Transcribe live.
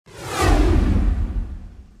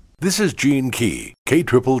This is Gene Key,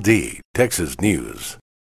 KDDD, Texas News.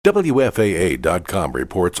 WFAA.com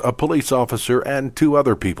reports a police officer and 2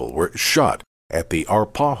 other people were shot at the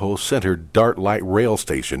Arapahoe Center Dart Light Rail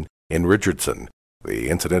Station in Richardson. The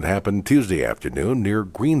incident happened Tuesday afternoon near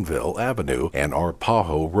Greenville Avenue and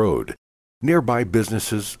Arapahoe Road. Nearby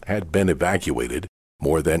businesses had been evacuated.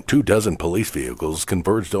 More than 24 police vehicles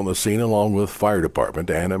converged on the scene along with fire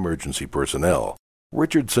department and emergency personnel.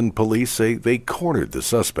 Richardson police say they cornered the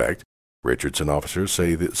suspect. Richardson officers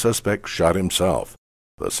say the suspect shot himself.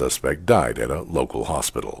 The suspect died at a local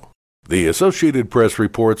hospital. The Associated Press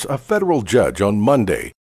reports a federal judge on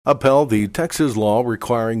Monday upheld the Texas law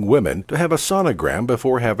requiring women to have a sonogram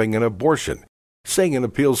before having an abortion, saying an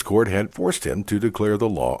appeals court had forced him to declare the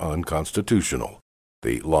law unconstitutional.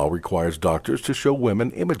 The law requires doctors to show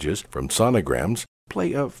women images from sonograms,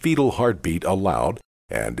 play a fetal heartbeat aloud,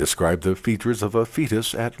 and describe the features of a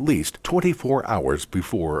fetus at least 24 hours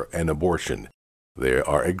before an abortion. There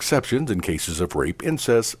are exceptions in cases of rape,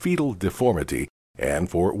 incest, fetal deformity, and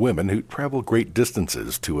for women who travel great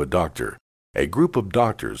distances to a doctor. A group of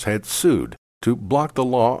doctors had sued to block the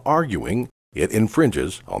law, arguing it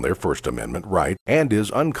infringes on their First Amendment right and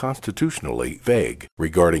is unconstitutionally vague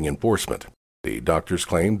regarding enforcement. The doctors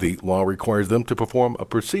claim the law requires them to perform a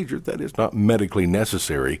procedure that is not medically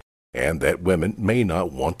necessary and that women may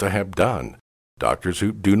not want to have done. Doctors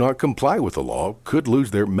who do not comply with the law could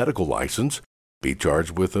lose their medical license, be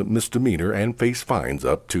charged with a misdemeanor, and face fines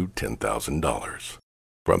up to $10,000.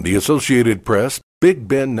 From the Associated Press, Big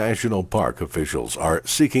Bend National Park officials are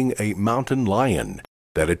seeking a mountain lion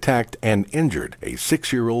that attacked and injured a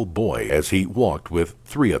 6-year-old boy as he walked with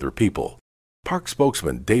 3 other people. Park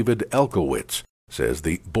spokesman David Elkowitz says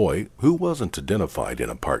the boy, who wasn't identified in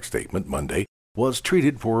a park statement Monday, was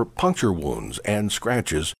treated for puncture wounds and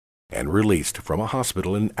scratches and released from a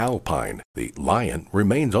hospital in Alpine. The lion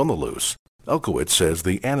remains on the loose. Elkowitz says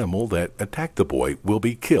the animal that attacked the boy will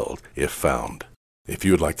be killed if found. If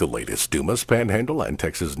you would like the latest Dumas, Panhandle, and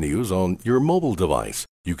Texas news on your mobile device,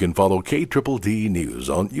 you can follow KDDD News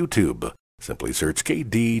on YouTube. Simply search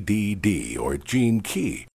KDDD or Gene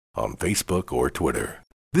Key on Facebook or Twitter.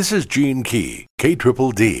 This is Gene Key,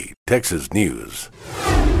 KDDD, Texas News.